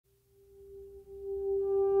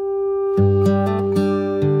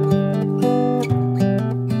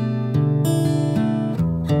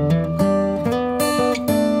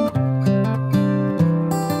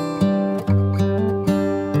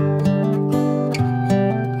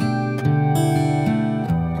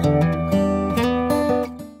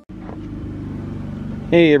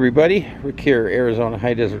Hey everybody, Rick here, Arizona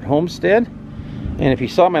High Desert Homestead. And if you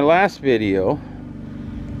saw my last video,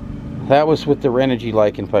 that was with the Renogy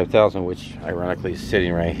Lycan 5000, which ironically is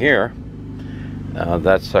sitting right here.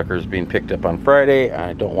 That sucker is being picked up on Friday.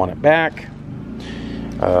 I don't want it back.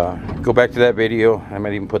 Go back to that video. I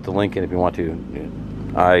might even put the link in if you want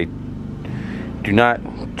to. I do not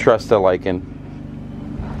trust the Lycan.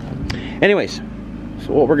 Anyways,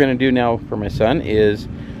 so what we're going to do now for my son is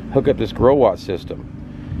hook up this Growatt system.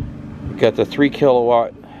 We've got the 3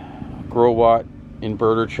 kilowatt Growatt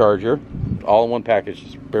inverter charger, all in one package.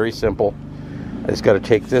 It's very simple. I just got to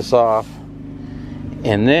take this off,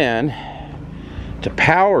 and then to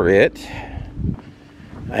power it,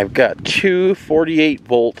 I've got two 48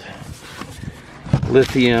 volt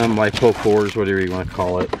lithium LiPo 4s, whatever you want to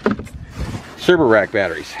call it, server rack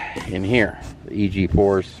batteries in here. The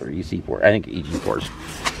EG4s or EC4, I think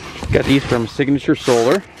EG4s. Got these from Signature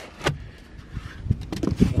Solar.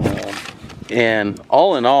 And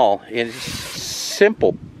all in all, it's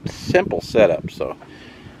simple setup. So,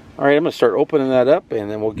 all right, I'm gonna start opening that up,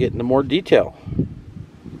 and then we'll get into more detail.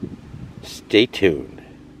 Stay tuned.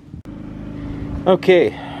 Okay,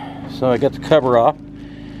 so I got the cover off,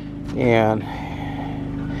 and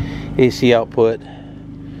AC output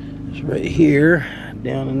is right here,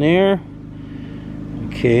 down in there.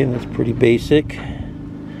 Okay, that's pretty basic.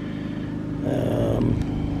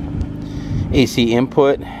 AC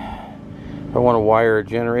input. I want to wire a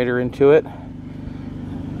generator into it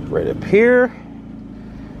right up here.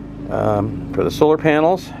 For the solar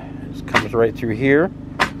panels, it comes right through here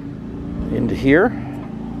into here.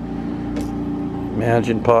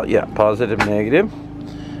 Imagine positive, negative.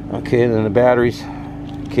 Okay, then the batteries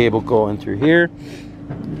cable going through here,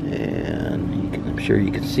 and I'm sure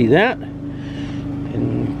you can see that.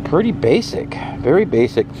 And pretty basic, very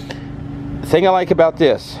basic. The thing I like about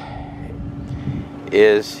this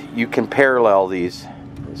is you can parallel these.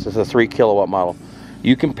 This is a 3 kilowatt model.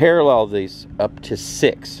 You can parallel these up to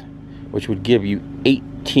 6, which would give you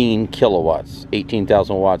 18 kilowatts,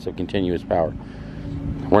 18,000 watts of continuous power.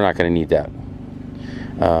 We're not going to need that.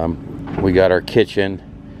 We got our kitchen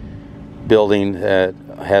building that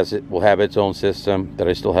will have its own system that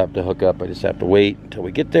I still have to hook up. I just have to wait until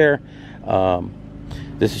we get there.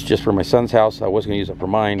 This is just for my son's house. I was going to use it for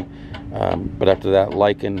mine, but after that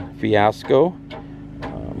Lycan fiasco,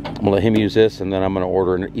 I'm going to let him use this, and then I'm going to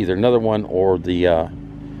order either another one or the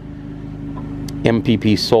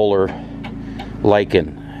MPP Solar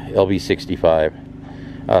Lycan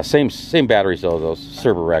LV65. Same batteries though, those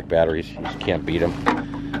server rack batteries. You just can't beat them.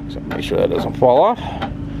 So make sure that doesn't fall off.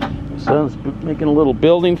 My son's making a little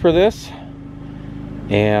building for this,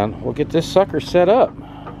 and we'll get this sucker set up.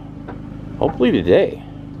 Hopefully today.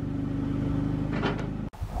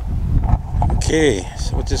 Okay,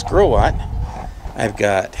 so with this Growatt, I've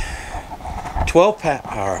got 12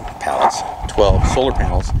 pallets, 12 solar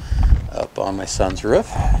panels up on my son's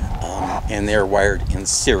roof, and they're wired in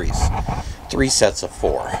series, 3 sets of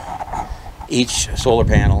 4. Each solar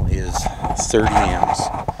panel is 30 amps,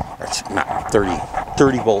 or not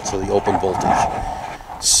 30 volts of the open voltage.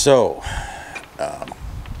 So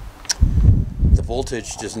the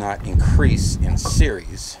voltage does not increase in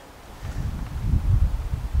series.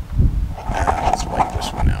 Let's wipe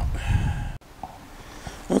this one out.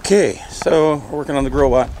 Okay, so we're working on the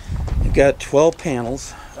Growatt. I've got 12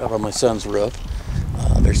 panels up on my son's roof.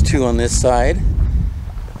 There's 2 on this side,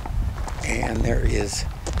 and there is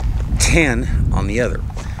 10 on the other.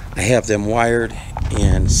 I have them wired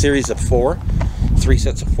in series of 4, 3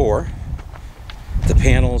 sets of 4. The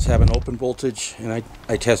panels have an open voltage, and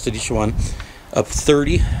I tested each one, of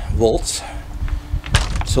 30 volts.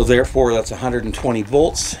 So therefore, that's 120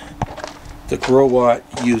 volts. The Growatt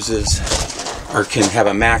uses, or can have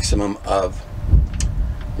a maximum of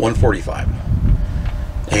 145,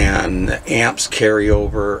 and the amps carry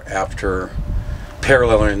over after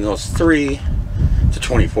paralleling those 3 to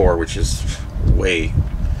 24, which is way,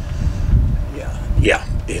 yeah,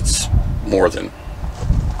 it's more than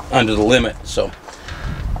under the limit. So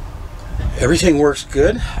everything works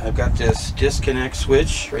good. I've got this disconnect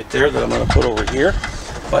switch right there that I'm going to put over here,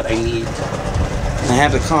 but I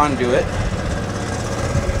have the conduit.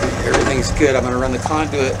 Everything's good. I'm going to run the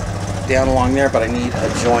conduit down along there, but I need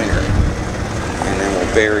a joiner. And then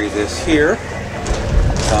we'll bury this here.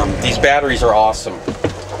 These batteries are awesome.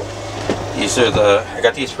 These are I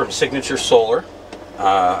got these from Signature Solar.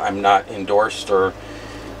 I'm not endorsed or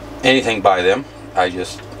anything by them. I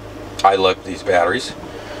love these batteries.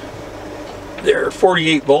 They're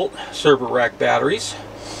 48 volt server rack batteries.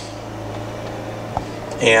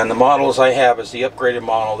 And the models I have is the upgraded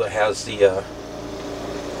model that has the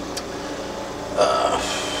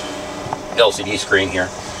LCD screen here.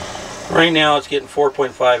 Right now it's getting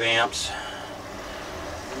 4.5 amps.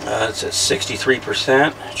 It's at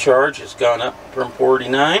 63% charge. It's gone up from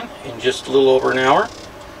 49 in just a little over an hour.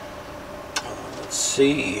 Let's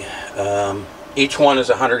see. Each one is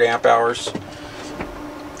 100 amp hours.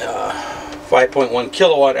 5.1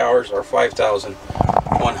 kilowatt hours are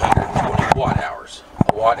 5,120 watt hours.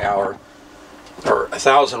 A watt hour, or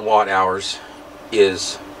 1,000 watt hours,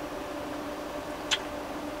 is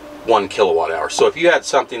 1 kilowatt hour. So if you had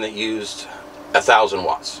something that used 1,000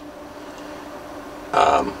 watts,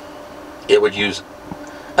 it would use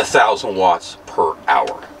 1,000 watts per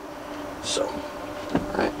hour. So,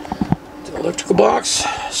 all right, the electrical box.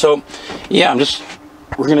 So, yeah,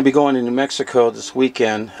 we're going to be going to New Mexico this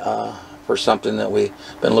weekend for something that we've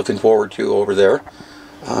been looking forward to over there.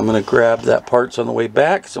 I'm going to grab that parts on the way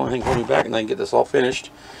back. It's the only thing holding me back, and then get this all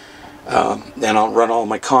finished. Then I'll run all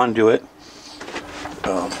my conduit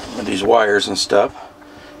with these wires and stuff.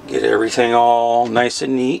 Get everything all nice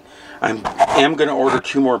and neat. I am going to order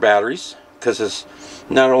 2 more batteries, because it's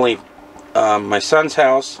not only my son's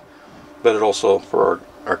house, but it also for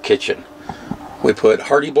our kitchen. We put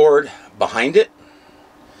hardy board behind it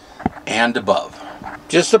and above.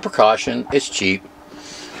 Just a precaution. It's cheap.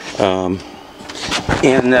 And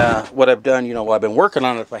what I've done, you know, what I've been working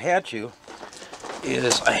on, if I had to,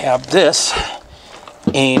 is I have this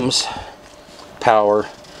Ames Power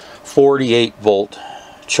 48 volt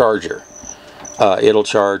charger. It'll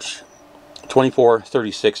charge 24,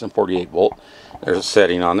 36, and 48 volt. There's a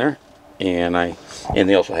setting on there, and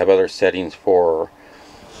they also have other settings for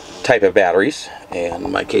type of batteries. And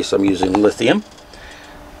in my case, I'm using lithium.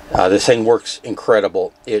 This thing works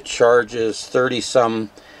incredible. It charges 30 some,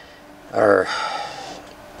 or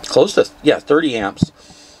close to, yeah, 30 amps.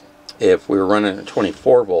 If we were running at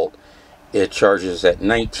 24 volt, it charges at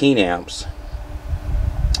 19 amps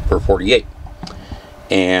for 48.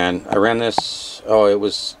 And I ran this, it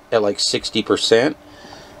was at like 60%,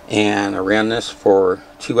 and I ran this for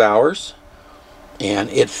 2 hours, and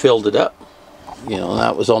it filled it up. You know,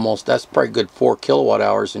 that's probably good 4 kilowatt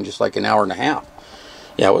hours in just like an hour and a half.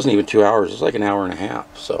 Yeah, it wasn't even 2 hours, it was like an hour and a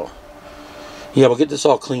half. So yeah, we'll get this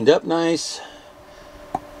all cleaned up nice.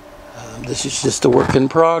 This is just a work in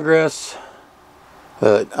progress,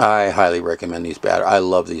 but I highly recommend these batteries. I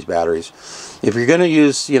love these batteries. If you're going to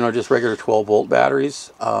use, you know, just regular 12 volt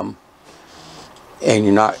batteries, and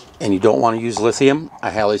you don't want to use lithium,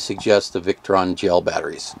 I highly suggest the Victron gel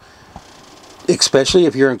batteries. Especially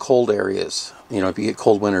if you're in cold areas, you know, if you get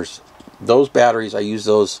cold winters, those batteries, I use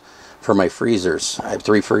those for my freezers. I have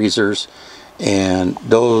 3 freezers, and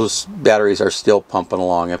those batteries are still pumping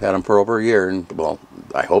along. I've had them for over a year, and well,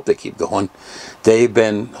 I hope they keep going. They've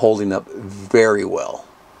been holding up very well.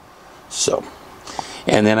 So,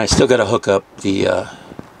 and then I still got to hook up the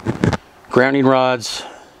grounding rods,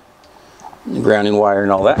 grounding wire,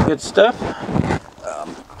 and all that good stuff.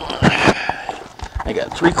 I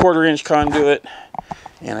got 3/4 inch conduit,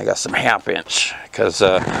 and I got some 1/2 inch, because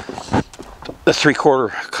the 3/4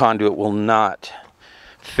 conduit will not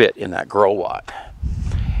fit in that Growatt.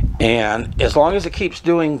 And as long as it keeps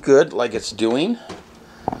doing good like it's doing,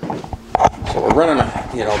 so we're running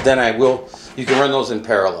you know, then you can run those in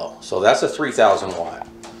parallel. So that's a 3,000 watt.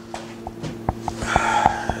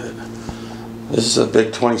 This is a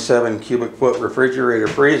big 27 cubic foot refrigerator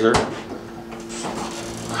freezer.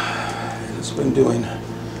 It's been doing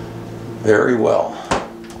very well.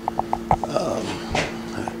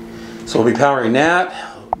 So we'll be powering that.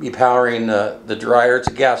 We'll be powering the dryer. It's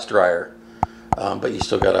a gas dryer, but you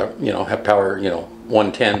still gotta, you know, have power. You know,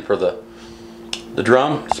 110 for the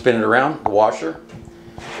drum, spin it around, the washer.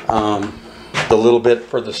 The little bit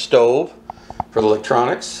for the stove, for the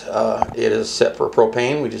electronics. It is set for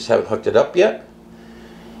propane. We just haven't hooked it up yet.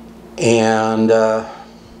 And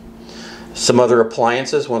some other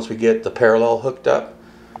appliances once we get the parallel hooked up.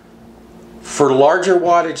 For larger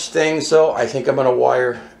wattage things, though, I think I'm going to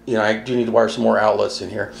wire, you know, I do need to wire some more outlets in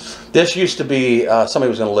here. This used to be, somebody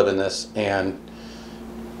was going to live in this, and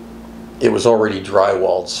it was already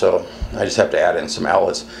drywalled, so I just have to add in some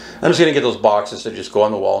outlets. I'm just going to get those boxes that just go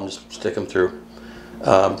on the wall and just stick them through.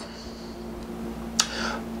 But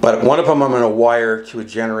one of them I'm going to wire to a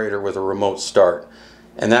generator with a remote start,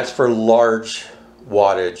 and that's for large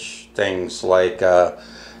wattage things like the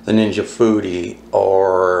Ninja Foodie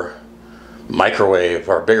or microwave,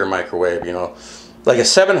 or bigger microwave, you know, like a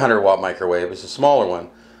 700 watt microwave is a smaller one.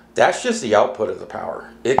 That's just the output of the power.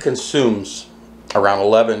 It consumes around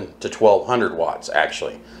 11 to 1200 watts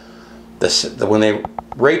actually. When they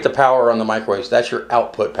rate the power on the microwaves, that's your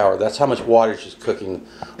output power. That's how much wattage is cooking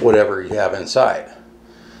whatever you have inside.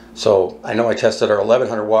 So I know I tested our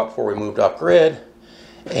 1100 watt before we moved off grid,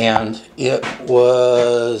 and it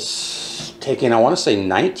was taking, I want to say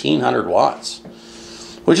 1900 watts,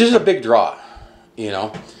 which is a big draw, you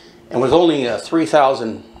know, and with only a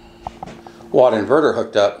 3000 watt inverter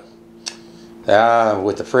hooked up,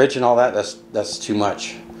 with the fridge and all that, that's too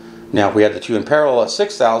much. Now if we had the two in parallel at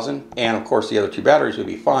 6000, and of course the other two batteries would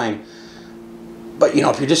be fine, but you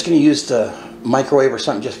know, if you're just going to use the microwave or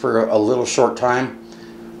something just for a little short time,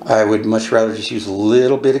 I would much rather just use a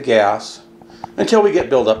little bit of gas until we get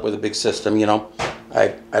built up with a big system. You know,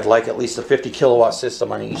 I'd like at least a 50 kilowatt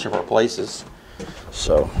system on each of our places.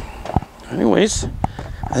 So anyways,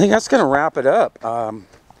 I think that's going to wrap it up.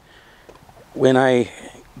 When I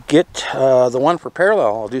get the one for parallel,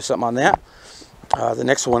 I'll do something on that. The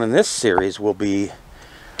next one in this series will be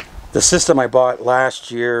the system I bought last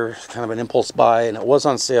year, kind of an impulse buy, and it was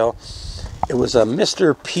on sale. It was a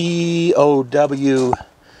Mr. POW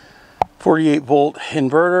 48 volt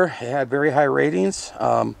inverter. It had very high ratings.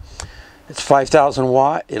 It's 5000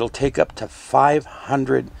 watt. It'll take up to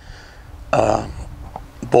 500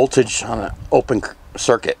 voltage on an open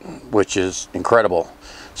circuit, which is incredible.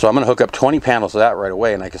 So I'm going to hook up 20 panels of that right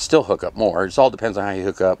away, and I can still hook up more. It just all depends on how you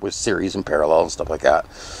hook up with series and parallel and stuff like that.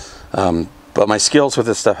 But my skills with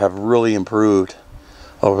this stuff have really improved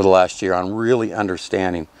over the last year on really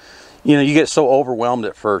understanding. You know, you get so overwhelmed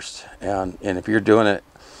at first, and if you're doing it,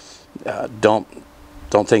 don't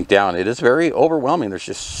think down. It is very overwhelming. There's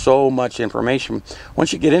just so much information.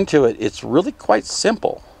 Once you get into it, it's really quite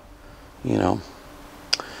simple, you know.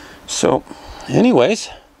 So anyways,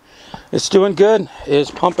 it's doing good.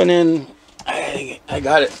 It's pumping in, I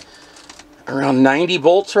got it around 90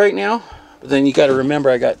 volts right now. But then you got to remember,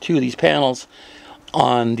 I got two of these panels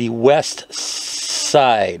on the west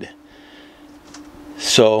side,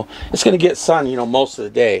 so it's going to get sun, you know, most of the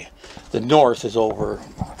day. The north is over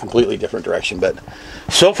a completely different direction, but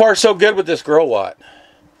so far so good with this Growatt.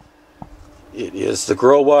 It is the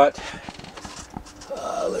Growatt,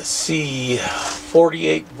 let's see,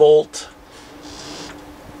 48 volt,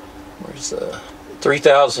 where's the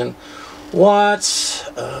 3000 watts,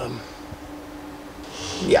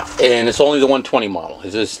 yeah, and it's only the 120 model.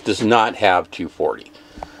 This does not have 240.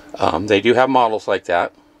 They do have models like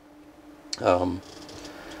that.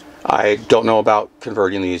 I don't know about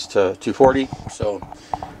converting these to 240, so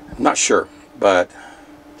I'm not sure. But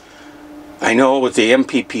I know with the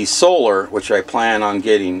MPP solar, which I plan on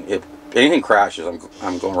getting, if anything crashes,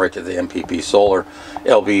 I'm going right to the MPP solar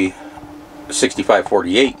LV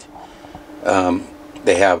 6548.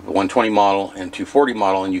 They have 120 model and 240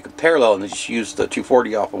 model, and you can parallel and just use the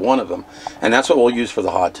 240 off of one of them, and that's what we'll use for the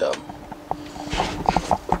hot tub.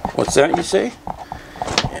 What's that you say?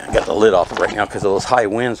 Yeah, I got the lid off right now because of those high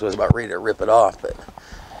winds. I was about ready to rip it off, but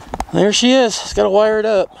there she is. It's got to wire it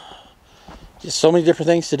up. Just so many different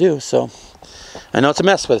things to do. So I know it's a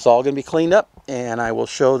mess, but it's all going to be cleaned up, and I will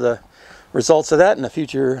show the results of that in a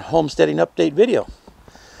future homesteading update video.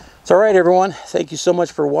 It's all right, everyone. Thank you so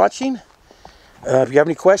much for watching. If you have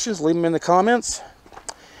any questions, leave them in the comments.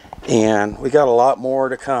 And we got a lot more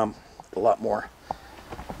to come. A lot more.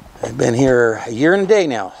 I've been here a year and a day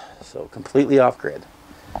now, so completely off grid.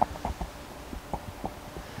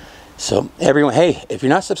 So everyone, hey, if you're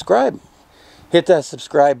not subscribed, hit that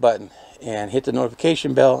subscribe button and hit the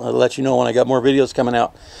notification bell. It'll let you know when I got more videos coming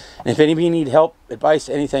out. And if any of you need help, advice,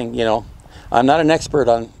 anything, you know, I'm not an expert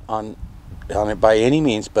on it by any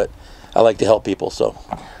means, but I like to help people. So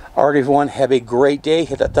all right, everyone, have a great day.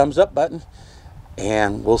 Hit that thumbs up button,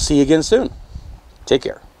 and we'll see you again soon. Take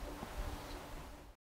care.